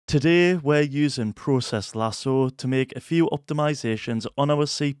Today we're using Process Lasso to make a few optimizations on our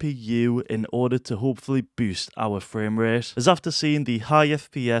CPU in order to hopefully boost our frame rate. As after seeing the high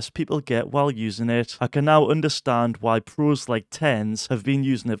FPS people get while using it, I can now understand why pros like Tens have been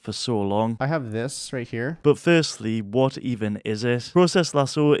using it for so long. I have this right here. But firstly, what even is it? Process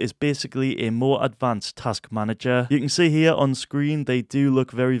Lasso is basically a more advanced task manager. You can see here on screen they do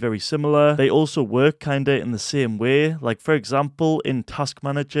look very similar. They also work kinda in the same way. Like for example, in Task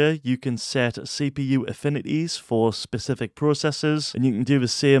Manager you can set CPU affinities for specific processes, and you can do the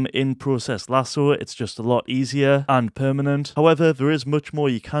same in Process Lasso. It's just a lot easier and permanent. However, there is much more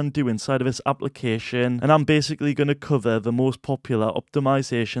you can do inside of this application, and I'm basically going to cover the most popular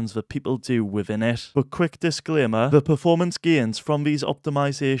optimizations that people do within it. But quick disclaimer, the performance gains from these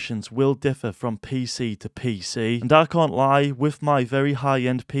optimizations will differ from PC to PC, and I can't lie, with my very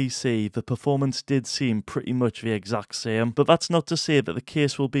high-end PC, the performance did seem pretty much the exact same, but that's not to say that the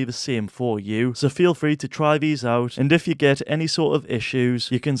case will be the same for you, so feel free to try these out, and if you get any sort of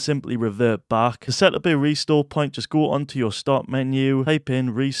issues, you can simply revert back. To set up a restore point, just go onto your start menu, type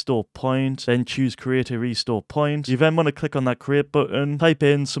in restore point, then choose create a restore point. You then want to click on that create button, type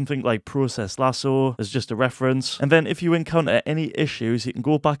in something like Process Lasso as just a reference, and then if you encounter any issues, you can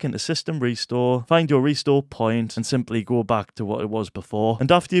go back into system restore, find your restore point, and simply go back to what it was before.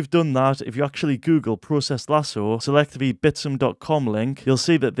 And after you've done that, if you actually Google Process Lasso, select the bitsum.com link, you'll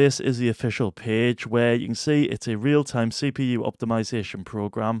see that this is the official page where you can see it's a real-time CPU optimization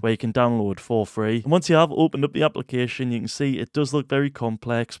program where you can download for free. And once you have opened up the application, you can see it does look very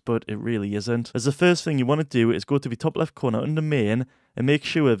complex, but it really isn't. As the first thing you want to do is go to the top left corner under main and make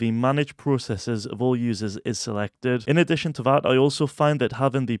sure the manage processes of all users is selected. In addition to that, I also find that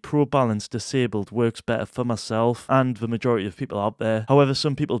having the Pro Balance disabled works better for myself and the majority of people out there. However,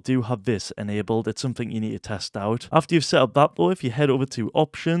 some people do have this enabled. It's something you need to test out. After you've set up that though, if you head over to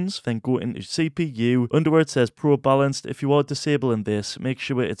options, then go into CPU, under where it says Pro Balanced, if you are disabling this, make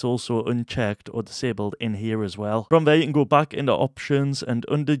sure it's also unchecked or disabled in here as well. From there, you can go back into options, and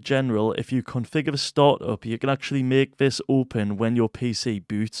under general, if you configure the startup, you can actually make this open when your PC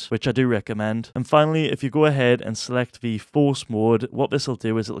boots, which I do recommend. And finally, if you go ahead and select the force mode, what this will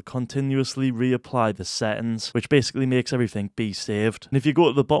do is it'll continuously reapply the settings, which basically makes everything be saved. And if you go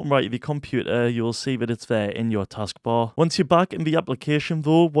to the bottom right of your computer, you'll see that it's there in your taskbar. Once you're back in the application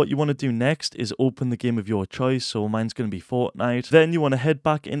though, what you want to do next is open the game of your choice, so mine's going to be Fortnite. Then you want to head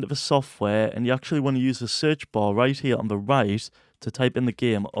back into the software, and you actually want to use the search bar right here on the right to type in the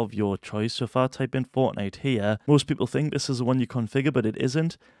game of your choice. So if I type in Fortnite here, most people think this is the one you configure, but it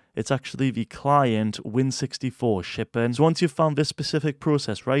isn't. It's actually the client Win64 shipping. So once you've found this specific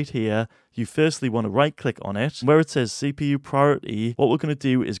process right here, you firstly want to right click on it. Where it says CPU priority, what we're going to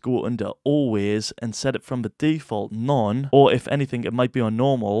do is go under always and set it from the default none, or if anything it might be on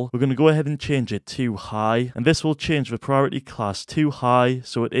normal. We're going to go ahead and change it to high, and this will change the priority class to high,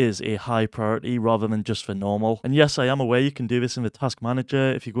 so it is a high priority rather than just for normal. And yes, I am aware you can do this in the task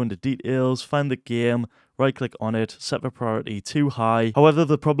manager. If you go into details, find the game, right click on it, set the priority to high. However,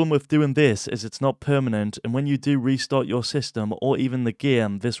 the problem with doing this is it's not permanent, and when you do restart your system or even the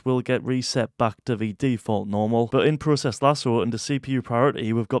game, this will get reset back to the default normal. But in Process Lasso under CPU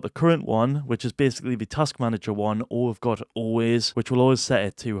priority, we've got the current one, which is basically the task manager one, or we've got always, which will always set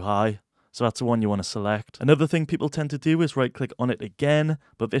it to high. So that's the one you want to select. Another thing people tend to do is right click on it again,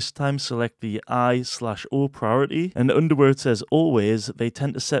 but this time select the I/O priority, and under where it says always, they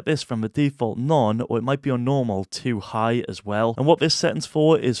tend to set this from the default none, or it might be on normal, to high as well. And what this setting's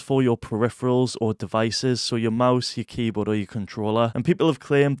for is for your peripherals or devices, so your mouse, your keyboard, or your controller. And people have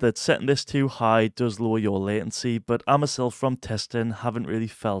claimed that setting this to high does lower your latency, but I myself from testing haven't really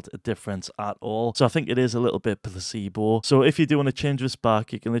felt a difference at all. So I think it is a little bit placebo. So if you do want to change this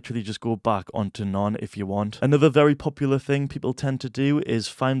back, you can literally just go back onto none if you want. Another very popular thing people tend to do is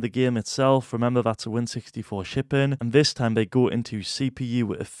find the game itself. Remember, that's a Win64 shipping, and this time they go into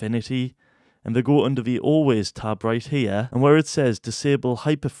CPU Affinity, and they go under the Always tab right here, and where it says Disable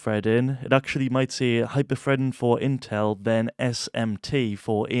Hyperthreading, it actually might say Hyperthreading for Intel, then SMT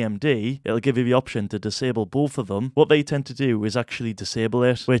for AMD. It'll give you the option to disable both of them. What they tend to do is actually disable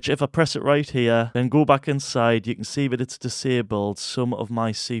it, which if I press it right here, then go back inside, you can see that it's disabled some of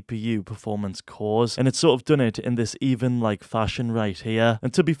my CPU performance cores, and it's sort of done it in this even-like fashion right here.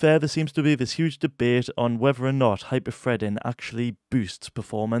 And to be fair, there seems to be this huge debate on whether or not hyperthreading actually boosts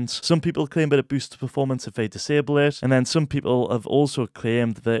performance. Some people claim but it boosts performance if they disable it. And then some people have also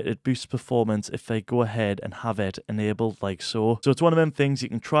claimed that it boosts performance if they go ahead and have it enabled like so. So it's one of them things you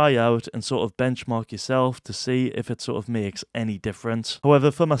can try out and sort of benchmark yourself to see if it sort of makes any difference. However,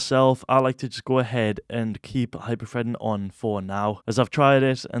 for myself, I like to just go ahead and keep hyperthreading on for now, as I've tried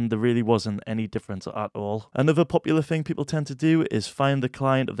it and there really wasn't any difference at all. Another popular thing people tend to do is find the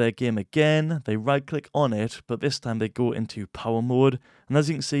client of their game again, they right click on it, but this time they go into power mode, and as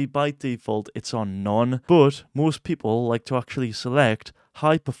you can see by default it's on none, but most people like to actually select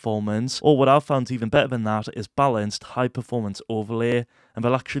high performance, or what I've found even better than that is balanced high performance overlay, and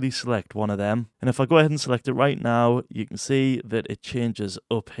they'll actually select one of them. And if I go ahead and select it right now, you can see that it changes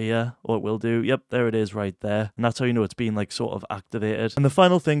up here, or it will do. Yep, there it is right there. And that's how you know it's been like sort of activated. And the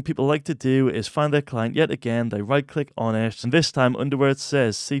final thing people like to do is find their client yet again, they right click on it, and this time under where it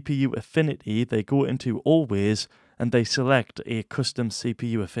says CPU Affinity, they go into Always, and they select a custom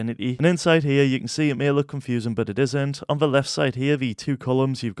CPU affinity. And inside here, you can see it may look confusing, but it isn't. On the left side here, the two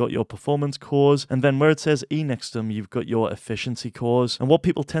columns, you've got your performance cores, and then where it says E next to them, you've got your efficiency cores. And what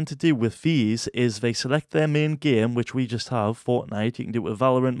people tend to do with these is they select their main game, which we just have, Fortnite. You can do it with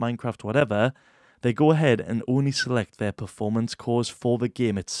Valorant, Minecraft, whatever. They go ahead and only select their performance cores for the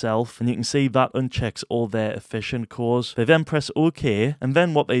game itself, and you can see that unchecks all their efficient cores. They then press OK, and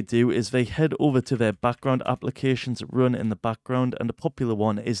then what they do is they head over to their background applications that run in the background, and the popular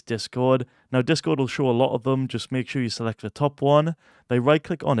one is Discord. Now Discord will show a lot of them, just make sure you select the top one. They right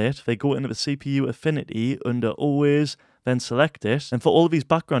click on it, they go into the CPU Affinity under Always, then select it, and for all of these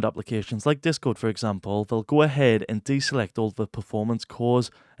background applications like Discord for example, they'll go ahead and deselect all the performance cores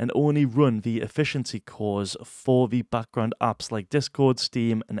and only run the efficiency cores for the background apps like Discord,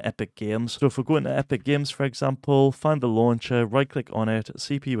 Steam and Epic Games. So if we go into Epic Games for example, find the launcher, right click on it,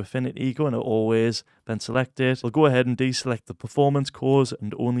 CPU Affinity, go into Always, then select it. We'll go ahead and deselect the performance cores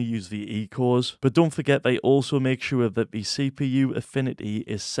and only use the E cores. But don't forget they also make sure that the CPU Affinity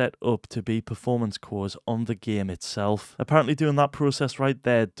is set up to be performance cores on the game itself. Apparently doing that process right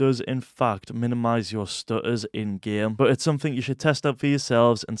there does in fact minimize your stutters in game, but it's something you should test out for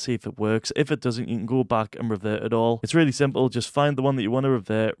yourselves and see if it works. If it doesn't, you can go back and revert it all. It's really simple, just find the one that you want to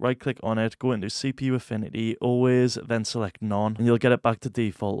revert, right click on it, go into CPU Affinity, Always, then select none, and you'll get it back to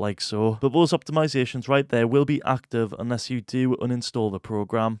default like so. But those optimizations right there will be active unless you do uninstall the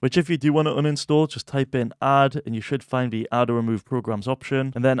program, which if you do want to uninstall, just type in add and you should find the add or remove programs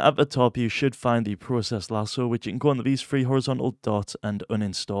option, and then at the top you should find the process lasso, which you can go onto these three horizontal dots and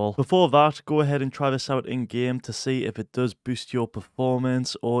uninstall. Before that, go ahead and try this out in game to see if it does boost your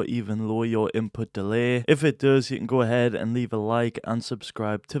performance or even lower your input delay. If it does, you can go ahead and leave a like and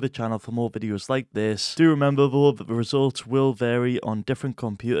subscribe to the channel for more videos like this. Do remember though that the results will vary on different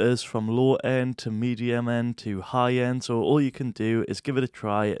computers from low end to medium end to high end, so all you can do is give it a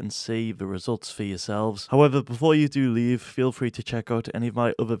try and see the results for yourselves. However, before you do leave, feel free to check out any of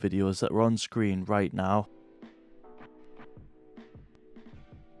my other videos that are on screen right now.